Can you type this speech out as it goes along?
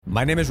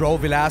My name is Raul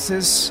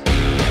Villacis,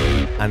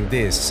 and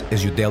this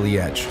is your Daily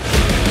Edge.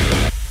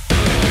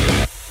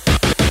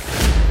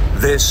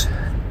 This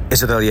is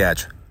the Daily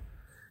Edge.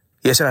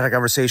 Yesterday I had a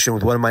conversation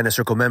with one of my Inner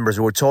Circle members.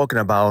 We were talking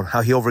about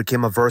how he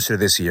overcame adversity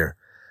this year.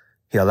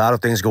 He had a lot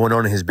of things going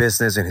on in his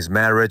business, in his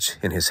marriage,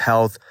 in his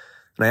health.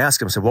 And I asked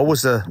him, I said, what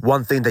was the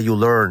one thing that you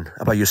learned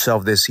about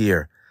yourself this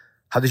year?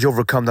 How did you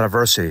overcome that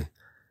adversity?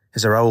 He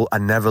said, Raul, I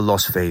never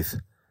lost faith.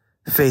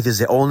 Faith is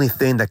the only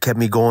thing that kept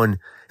me going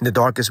in the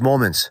darkest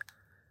moments.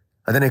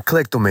 And then it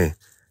clicked on me.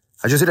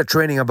 I just did a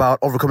training about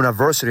overcoming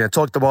adversity. I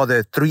talked about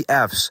the 3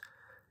 F's.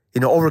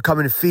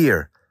 Overcoming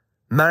fear,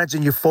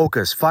 managing your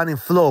focus, finding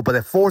flow. But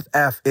the 4th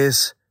F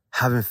is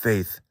having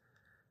faith.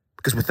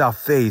 Because without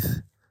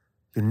faith,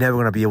 you're never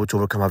going to be able to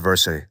overcome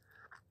adversity.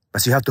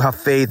 But you have to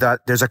have faith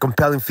that there's a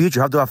compelling future.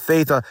 You have to have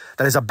faith that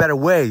there's a better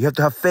way. You have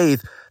to have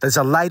faith that there's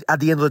a light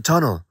at the end of the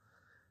tunnel.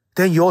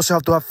 Then you also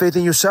have to have faith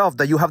in yourself,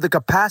 that you have the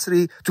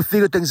capacity to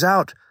figure things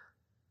out.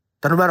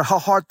 That no matter how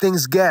hard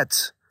things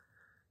get,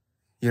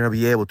 you're going to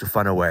be able to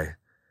find a way.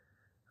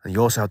 And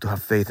you also have to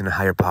have faith in a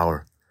higher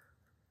power.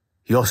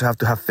 You also have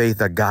to have faith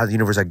that God, the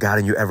universe, are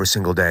guiding you every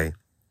single day.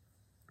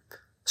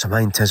 So my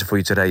intention for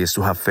you today is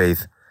to have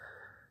faith.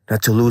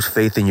 Not to lose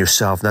faith in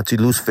yourself, not to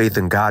lose faith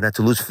in God, not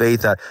to lose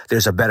faith that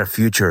there's a better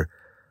future.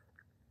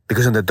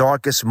 Because in the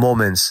darkest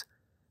moments,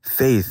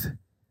 faith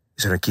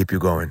is going to keep you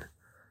going.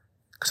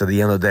 Because at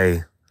the end of the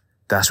day,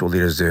 that's what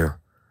leaders do.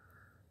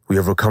 We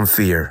overcome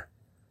fear.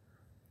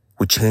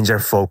 We change our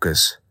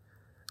focus.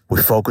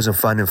 We focus on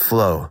finding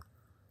flow.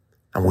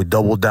 And we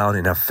double down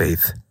in our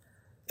faith.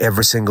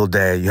 Every single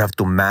day, you have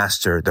to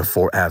master the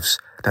 4 F's.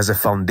 That's the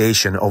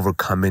foundation of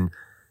overcoming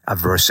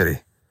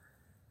adversity.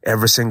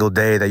 Every single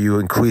day that you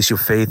increase your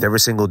faith,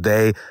 every single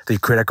day that you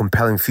create a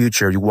compelling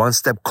future, you're one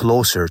step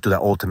closer to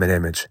that ultimate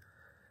image.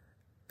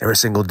 Every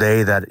single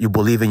day that you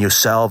believe in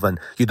yourself and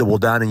you double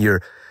down in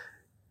your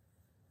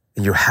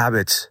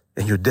habits,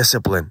 and your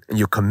discipline, and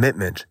your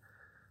commitment,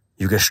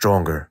 you get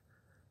stronger.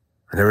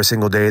 And every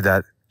single day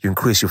that you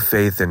increase your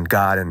faith in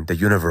God and the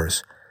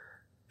universe,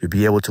 you'll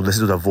be able to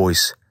listen to that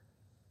voice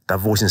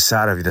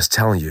inside of you that's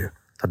telling you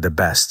that the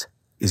best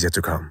is yet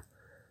to come.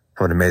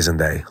 Have an amazing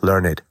day.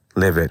 Learn it,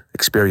 live it,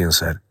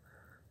 experience it.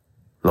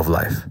 Love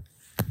life.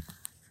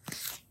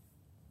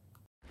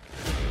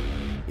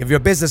 If you're a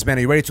businessman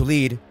and you're ready to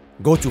lead,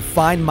 go to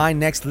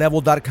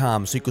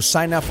findmynextlevel.com so you can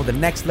sign up for the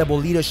Next Level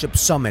Leadership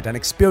Summit, an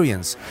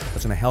experience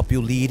that's going to help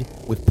you lead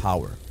with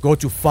power. Go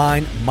to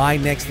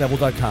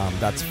findmynextlevel.com.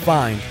 That's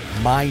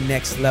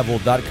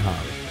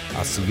findmynextlevel.com.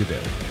 I'll see you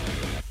there.